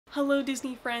Hello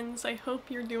Disney friends, I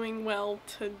hope you're doing well.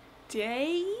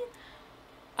 Today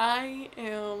I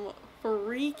am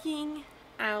freaking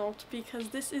out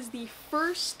because this is the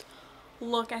first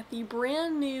look at the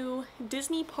brand new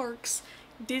Disney Parks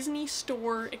Disney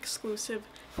Store exclusive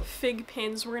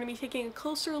FiGPiNs. We're going to be taking a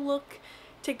closer look,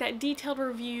 take that detailed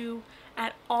review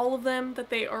at all of them that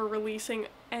they are releasing,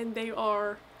 and they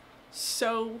are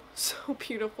so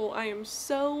beautiful. I am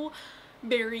so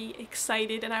very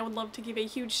excited, and I would love to give a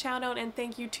huge shout out and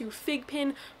thank you to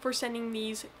FiGPiN for sending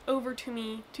these over to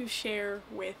me to share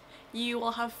with you.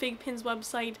 I'll have FiGPiN's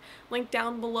website linked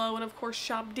down below, and of course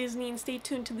ShopDisney, and stay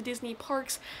tuned to the Disney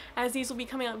parks as these will be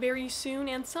coming out very soon,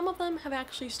 and some of them have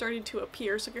actually started to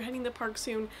appear, so if you're heading to the park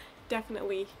soon,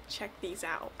 definitely check these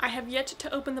out. I have yet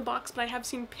to open the box, but I have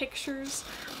seen pictures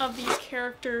of these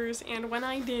characters, and when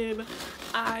I did,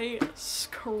 I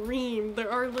screamed. There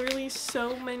are literally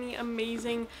so many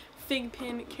amazing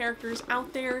FiGPiN characters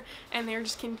out there, and they're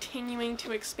just continuing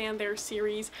to expand their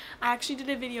series. I actually did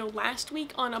a video last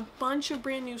week on a bunch of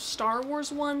brand new Star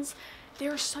Wars ones.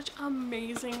 They're such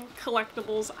amazing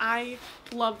collectibles. I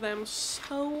love them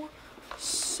so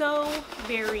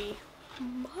very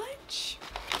much.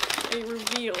 A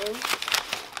reveal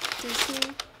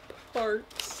Disney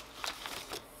Parks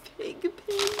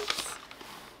FiGPiNs.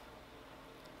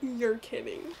 You're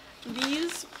kidding.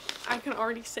 These, I can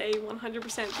already say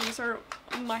 100%, these are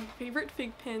my favorite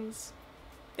FiGPiNs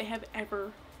they have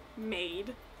ever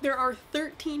made. There are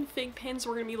 13 FiGPiNs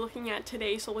we're going to be looking at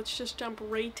today, so let's just jump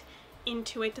right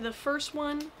into it. The first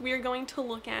one we are going to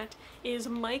look at is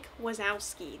Mike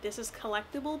Wazowski. This is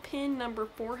collectible pin number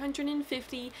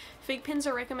 450. FiGPiNs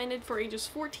are recommended for ages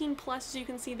 14 plus, as you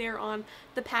can see there on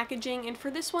the packaging, and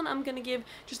for this one I'm going to give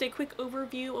just a quick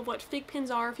overview of what FiGPiNs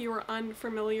are if you are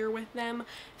unfamiliar with them.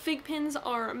 FiGPiNs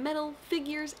are metal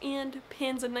figures and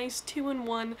pins, a nice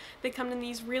 2-in-1. They come in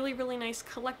these really nice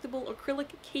collectible acrylic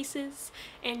cases,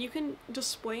 and you can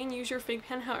display and use your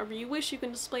FiGPiN however you wish. You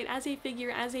can display it as a figure,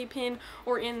 as a pin,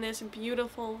 or in this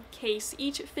beautiful case.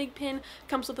 Each FiGPiN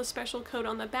comes with a special code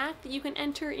on the back that you can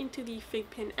enter into the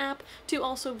FiGPiN app to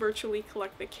also virtually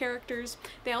collect the characters.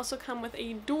 They also come with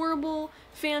a adorable,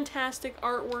 fantastic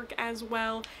artwork as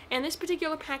well, and this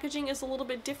particular packaging is a little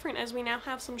bit different as we now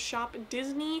have some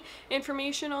ShopDisney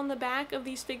information on the back of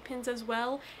these FiGPiNs as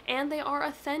well, and they are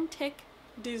authentic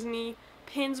Disney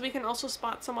pins. We can also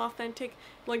spot some authentic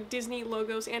like Disney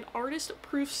logos and artist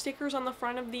proof stickers on the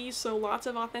front of these, so lots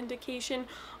of authentication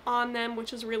on them,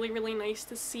 which is really nice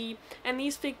to see. And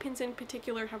these FiGPiNs in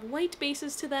particular have white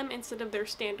bases to them instead of their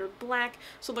standard black,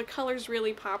 so the colors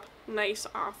really pop nice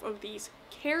off of these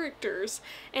characters.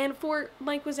 And for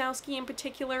Mike Wazowski in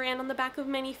particular, and on the back of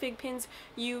many FiGPiNs,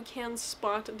 you can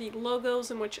spot the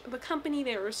logos in which the company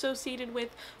they are associated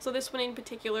with. So this one in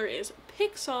particular is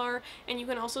Pixar, and you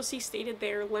can also see stated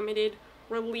there limited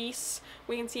release.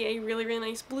 We can see a really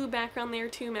nice blue background there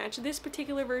to match this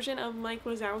particular version of Mike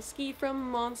Wazowski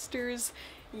from Monsters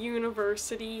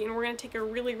University, and we're going to take a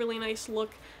really nice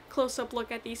look, close-up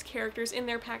look at these characters in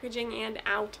their packaging and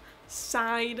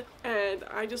outside. And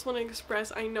I just want to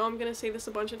express, I know I'm going to say this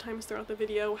a bunch of times throughout the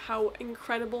video, how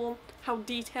incredible, how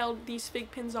detailed these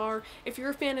FiGPiNs are. If you're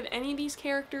a fan of any of these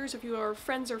characters, if you are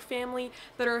friends or family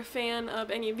that are a fan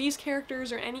of any of these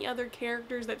characters or any other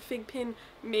characters that FiGPiN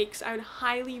makes, I would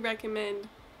highly recommend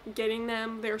getting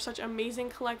them. They're such amazing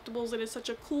collectibles. It is such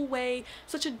a cool way,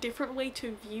 such a different way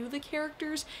to view the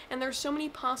characters, and there's so many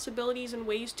possibilities and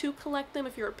ways to collect them.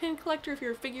 If you're a pin collector, if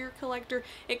you're a figure collector,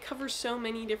 it covers so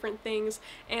many different things,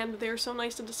 and they're so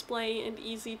nice to display and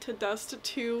easy to dust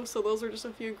too, so those are just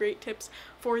a few great tips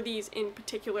for these in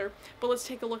particular. But let's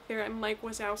take a look there at Mike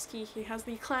Wazowski. He has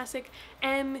the classic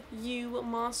MU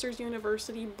Monsters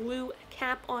University blue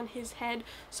cap on his head,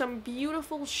 some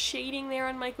beautiful shading there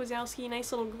on Mike Wazowski,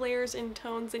 nice little glares and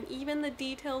tones, and even the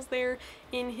details there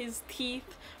in his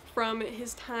teeth from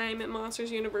his time at Monsters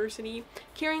University.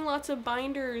 Carrying lots of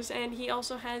binders, and he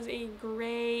also has a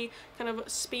gray, kind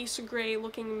of space gray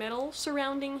looking metal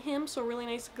surrounding him, so really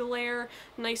nice glare,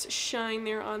 nice shine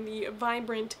there on the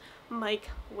vibrant Mike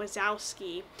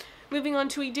Wazowski. Moving on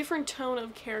to a different tone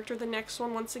of character, the next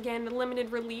one, once again, a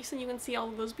limited release, and you can see all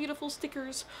of those beautiful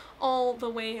stickers all the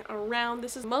way around.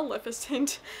 This is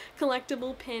Maleficent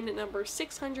collectible pin number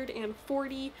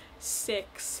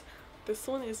 646. This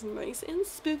one is nice and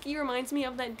spooky, reminds me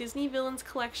of that Disney Villains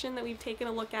collection that we've taken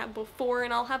a look at before,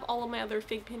 and I'll have all of my other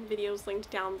FiGPiN videos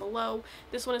linked down below.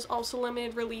 This one is also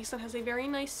limited release and has a very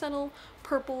nice subtle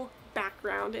purple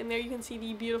background, and there you can see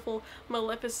the beautiful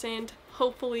Maleficent,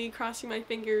 hopefully, crossing my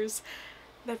fingers,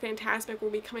 that Fantasmic will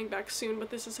be coming back soon,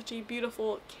 but this is such a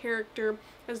beautiful character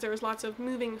as there's lots of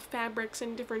moving fabrics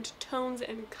and different tones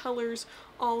and colors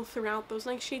all throughout. Those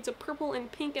nice shades of purple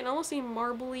and pink and almost a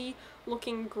marbly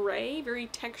looking gray, very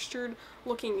textured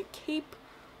looking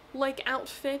cape-like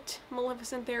outfit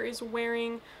Maleficent there is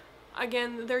wearing.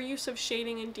 Again, their use of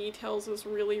shading and details is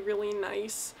really, really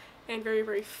nice and very,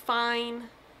 very fine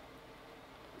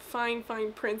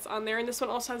prints on there. And this one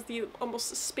also has the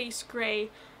almost space gray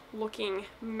looking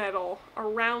metal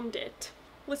around it.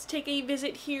 Let's take a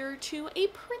visit here to a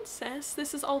princess.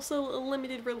 This is also a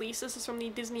limited release. This is from the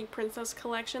Disney Princess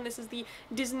Collection. This is the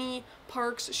Disney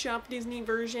Parks ShopDisney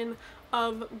version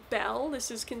of Belle.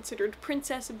 This is considered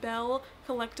Princess Belle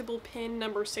collectible pin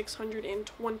number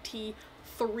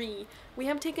 623. We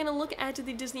have taken a look at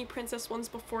the Disney Princess ones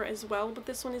before as well, but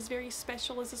this one is very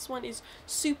special as this one is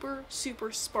super,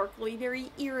 super sparkly,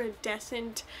 very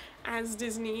iridescent, as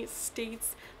Disney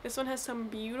states. This one has some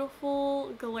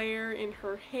beautiful glare in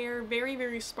her hair, very,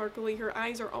 very sparkly. Her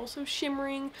eyes are also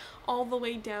shimmering all the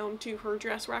way down to her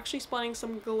dress. We're actually spotting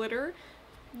some glitter,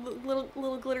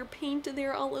 little glitter paint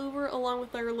there all over, along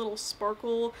with their little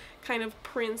sparkle kind of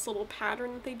prints, little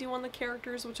pattern that they do on the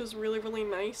characters, which is really, really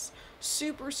nice.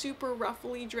 Super, super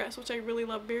ruffly dress, which I really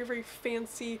love. Very, very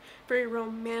fancy, very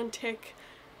romantic,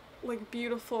 like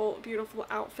beautiful, beautiful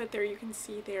outfit there you can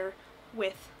see there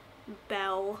with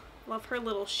Belle. Love her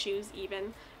little shoes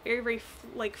even. Very, very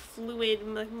like fluid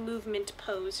movement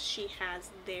pose she has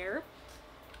there.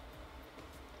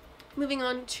 Moving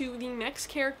on to the next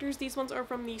characters, these ones are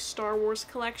from the Star Wars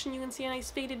collection. You can see a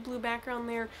nice faded blue background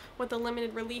there with the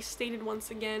limited release stated once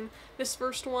again. This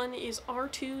first one is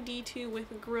R2-D2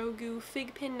 with Grogu,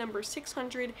 FiGPiN number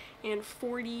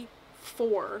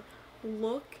 644.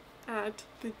 Look at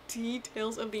the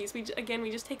details of these. We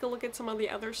just take a look at some of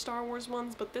the other Star Wars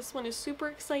ones, but this one is super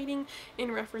exciting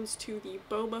in reference to the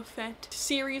Boba Fett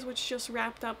series, which just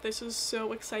wrapped up. This is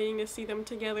so exciting to see them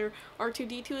together.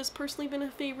 R2-D2 has personally been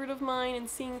a favorite of mine, and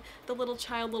seeing the little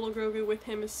Grogu with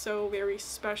him is so very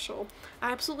special.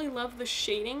 I absolutely love the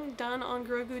shading done on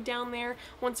Grogu down there.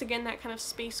 Once again, that kind of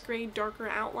space gray, darker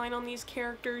outline on these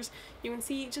characters. You can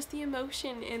see just the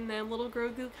emotion in them. Little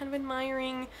Grogu kind of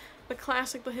admiring the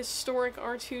classic, the historic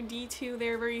R2-D2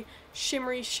 there, very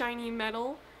shimmery, shiny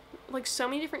metal. Like so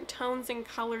many different tones and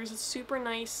colors. It's super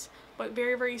nice, but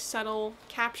very, very subtle.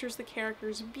 Captures the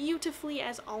characters beautifully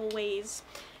as always.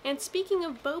 And speaking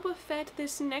of Boba Fett,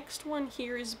 this next one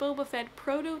here is Boba Fett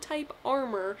Prototype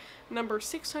Armor number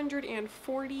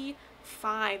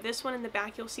 645. This one in the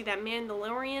back, you'll see that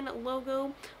Mandalorian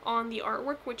logo on the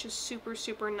artwork, which is super,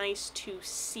 super nice to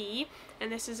see.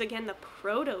 And this is again the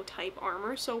prototype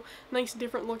armor, so nice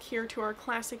different look here to our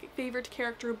classic favorite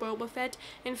character Boba Fett.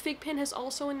 And FiGPiN has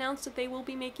also announced that they will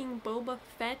be making Boba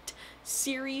Fett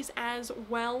series as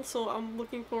well, so I'm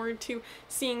looking forward to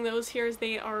seeing those here as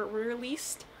they are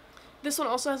released. This one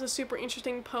also has a super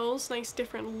interesting pose, nice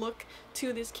different look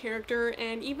to this character,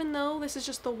 and even though this is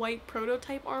just the white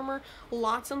prototype armor,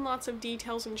 lots and lots of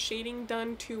details and shading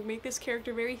done to make this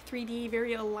character very 3D,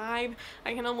 very alive.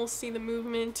 I can almost see the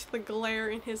movement, the glare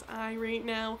in his eye right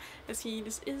now as he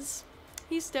just is.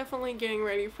 He's definitely getting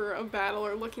ready for a battle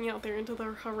or looking out there into the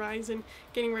horizon,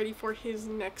 getting ready for his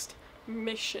next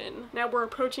mission. Now we're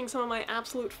approaching some of my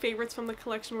absolute favorites from the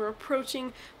collection. We're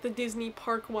approaching the Disney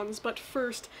park ones, but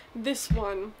first, this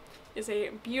one is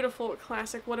a beautiful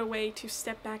classic. What a way to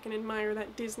step back and admire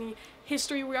that Disney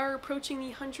history. We are approaching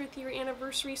the 100th year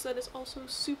anniversary, so that is also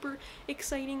super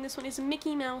exciting. This one is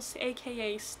Mickey Mouse,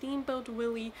 aka Steamboat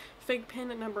Willie,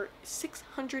 FiGPiN number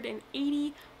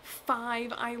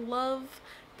 685. I love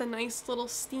the nice little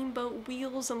steamboat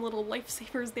wheels and little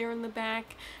lifesavers there in the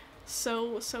back.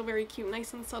 So very cute.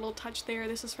 Nice and subtle touch there.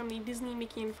 This is from the Disney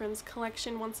Mickey and Friends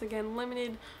collection. Once again,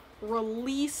 limited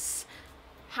release.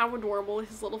 How adorable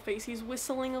his little face. He's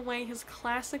whistling away, his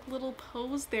classic little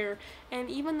pose there. And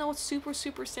even though it's super,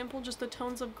 super simple, just the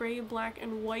tones of gray, black,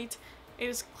 and white, it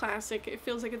is classic. It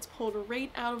feels like it's pulled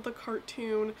right out of the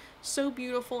cartoon. So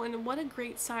beautiful, and what a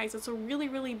great size. It's a really,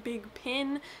 really big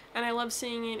pin, and I love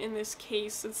seeing it in this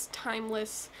case. It's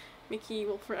timeless. Mickey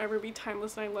will forever be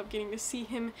timeless, and I love getting to see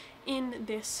him in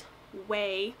this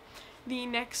way. The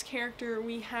next character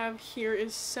we have here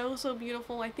is so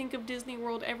beautiful. I think of Disney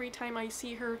World every time I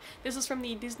see her. This is from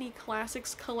the Disney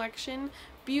Classics collection.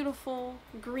 Beautiful,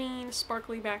 green,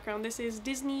 sparkly background. This is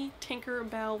Disney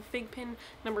TinkerBell FiGPiN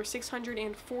number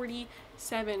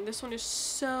 647. This one is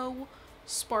so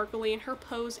sparkly, and her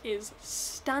pose is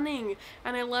stunning.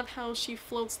 And I love how she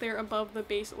floats there above the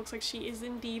base. It looks like she is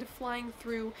indeed flying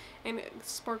through and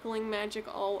sparkling magic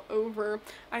all over.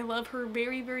 I love her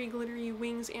very, very glittery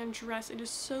wings and dress. It is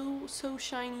so, so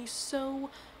shiny, so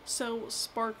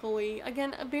sparkly.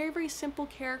 Again, a very, very simple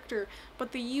character,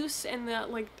 but the use and the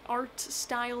like art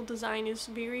style design is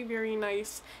very, very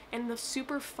nice, and the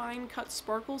super fine cut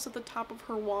sparkles at the top of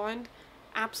her wand,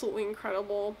 absolutely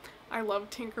incredible. I love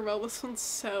TinkerBell. This one's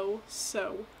so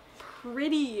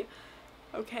pretty.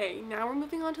 Okay, now we're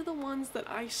moving on to the ones that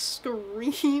I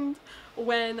screamed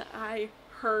when I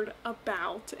heard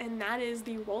about, and that is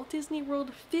the Walt Disney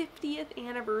World 50th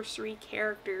anniversary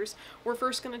characters. We're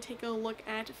first going to take a look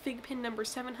at FiGPiN number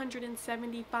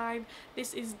 775.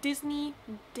 This is Disney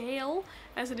Dale,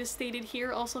 as it is stated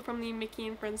here, also from the Mickey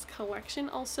and Friends collection,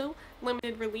 also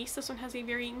limited release. This one has a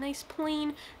very nice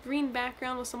plain green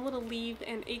background with some little leaf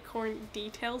and acorn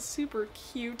details, super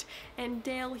cute. And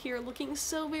Dale here looking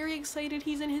so very excited.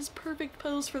 He's in his perfect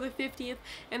pose for the 50th,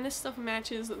 and this stuff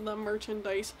matches the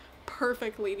merchandise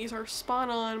perfectly. These are spot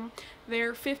on.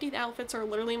 Their 50th outfits are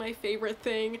literally my favorite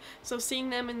thing, so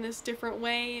seeing them in this different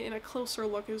way in a closer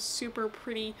look is super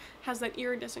pretty. Has that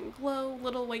iridescent glow,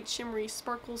 little white shimmery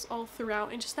sparkles all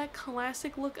throughout, and just that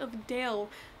classic look of Dale.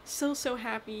 So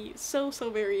happy, so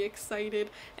very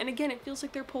excited. And again, it feels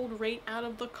like they're pulled right out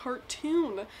of the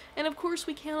cartoon. And of course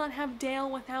we cannot have Dale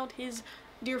without his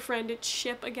dear friend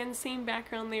Chip. Again, same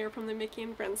background there from the Mickey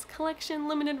and Friends collection,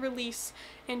 limited release,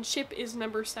 and Chip is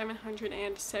number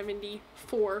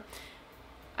 774.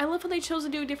 I love how they chose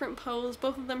to do a different pose,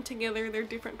 both of them together, their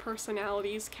different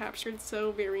personalities captured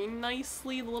so very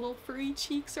nicely. The little furry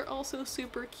cheeks are also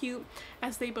super cute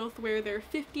as they both wear their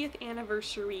 50th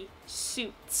anniversary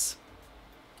suits.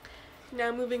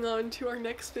 Now moving on to our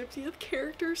next 50th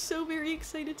character, so very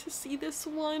excited to see this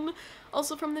one.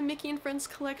 Also from the Mickey and Friends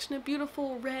collection, a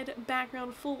beautiful red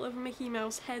background full of Mickey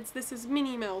Mouse heads. This is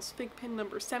Minnie Mouse, FiGPiN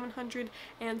number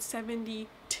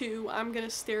 772. I'm gonna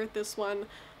stare at this one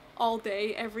all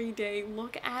day, every day.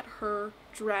 Look at her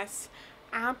dress.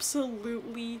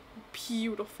 Absolutely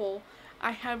beautiful.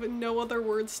 I have no other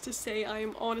words to say. I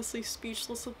am honestly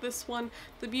speechless with this one.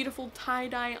 The beautiful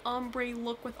tie-dye ombre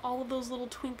look with all of those little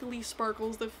twinkly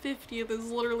sparkles. The 50th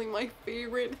is literally my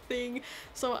favorite thing,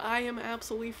 so I am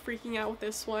absolutely freaking out with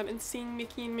this one. And seeing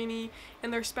Mickey and Minnie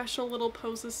and their special little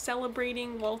poses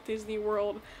celebrating Walt Disney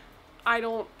World, I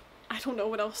don't know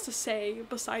what else to say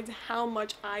besides how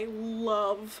much I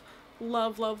love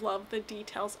the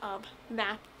details of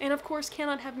that. And of course,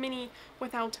 cannot have Minnie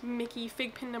without Mickey.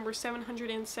 FiGPiN number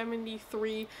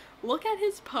 773. Look at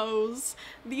his pose.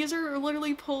 These are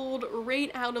literally pulled right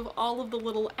out of all of the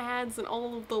little ads and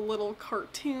all of the little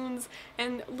cartoons,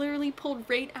 and literally pulled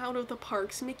right out of the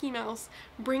parks. Mickey Mouse,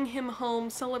 bring him home,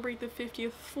 celebrate the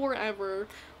 50th forever.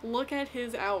 Look at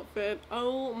his outfit.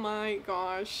 Oh my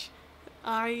gosh.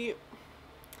 I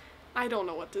don't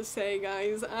know what to say,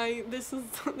 guys. This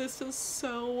is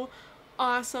so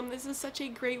awesome. This is such a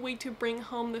great way to bring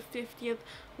home the 50th.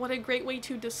 What a great way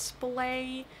to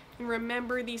display and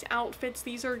remember these outfits.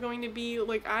 These are going to be,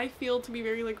 like, I feel to be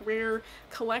very, like, rare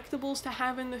collectibles to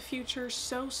have in the future.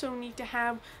 So neat to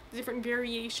have different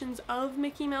variations of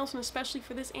Mickey Mouse, and especially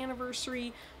for this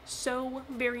anniversary, so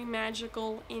very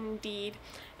magical indeed.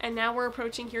 And now we're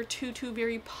approaching here two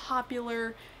very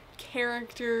popular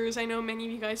characters I know many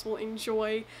of you guys will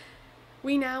enjoy.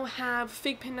 We now have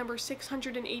FiGPiN number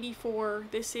 684.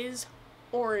 This is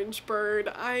Orange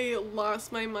Bird. I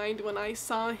lost my mind when I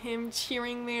saw him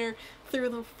cheering there through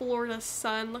the Florida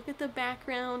sun. Look at the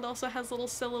background, also has little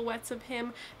silhouettes of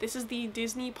him. This is the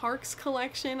Disney Parks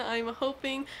collection. I'm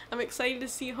excited to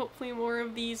see hopefully more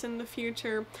of these in the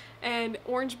future. And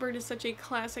Orange Bird is such a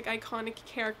classic, iconic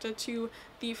character to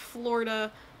the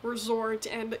Florida resort,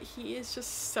 and he is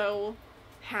just so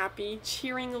happy,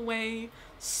 cheering away,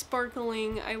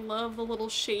 sparkling. I love the little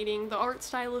shading. The art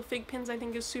style of FiGPiNs I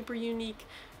think is super unique,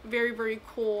 very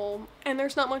cool, and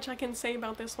there's not much I can say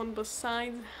about this one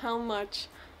besides how much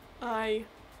I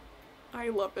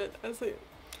love it.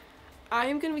 I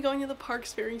am going to be going to the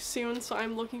parks very soon, so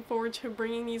I'm looking forward to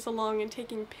bringing these along and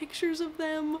taking pictures of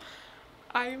them.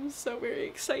 I am so very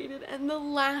excited. And the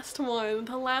last one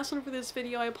for this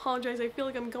video, I apologize, I feel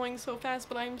like I'm going so fast,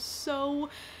 but I'm so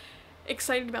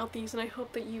excited about these, and I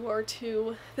hope that you are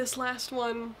too. This last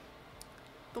one,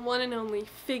 the one and only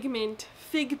Figment,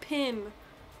 FiGPiN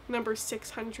number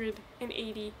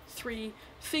 683.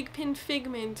 FiGPiN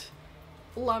Figment.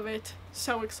 Love it.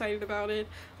 So excited about it.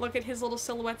 Look at his little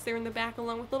silhouettes there in the back,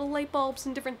 along with little light bulbs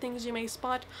and different things you may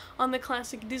spot on the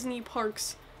classic Disney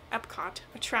parks Epcot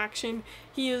attraction.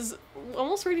 He is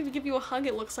almost ready to give you a hug,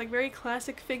 it looks like. Very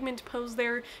classic Figment pose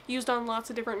there, used on lots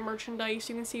of different merchandise.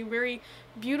 You can see very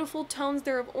beautiful tones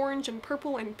there of orange and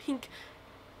purple and pink.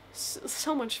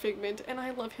 So much Figment, and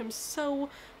I love him so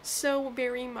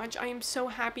very much. I am so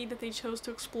happy that they chose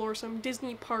to explore some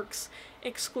Disney parks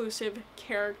exclusive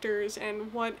characters,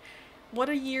 and what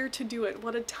a year to do it.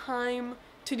 What a time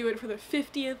to do it for the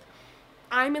 50th.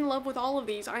 I'm in love with all of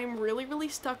these. I am really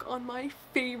stuck on my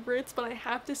favorites, but I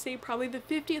have to say probably the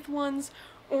 50th ones,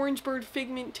 Orange Bird,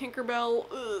 Figment,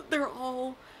 TinkerBell, they're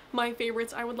all my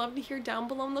favorites. I would love to hear down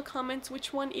below in the comments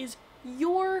which one is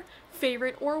your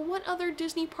favorite, or what other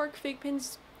Disney park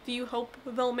FiGPiNs do you hope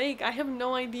they'll make? I have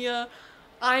no idea.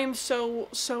 I am so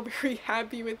very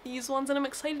happy with these ones, and I'm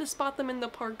excited to spot them in the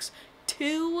parks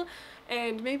too,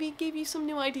 and maybe give you some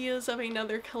new ideas of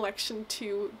another collection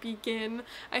to begin.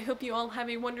 I hope you all have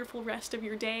a wonderful rest of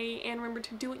your day, and remember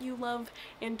to do what you love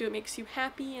and do what makes you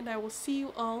happy, and I will see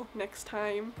you all next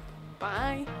time.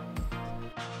 Bye!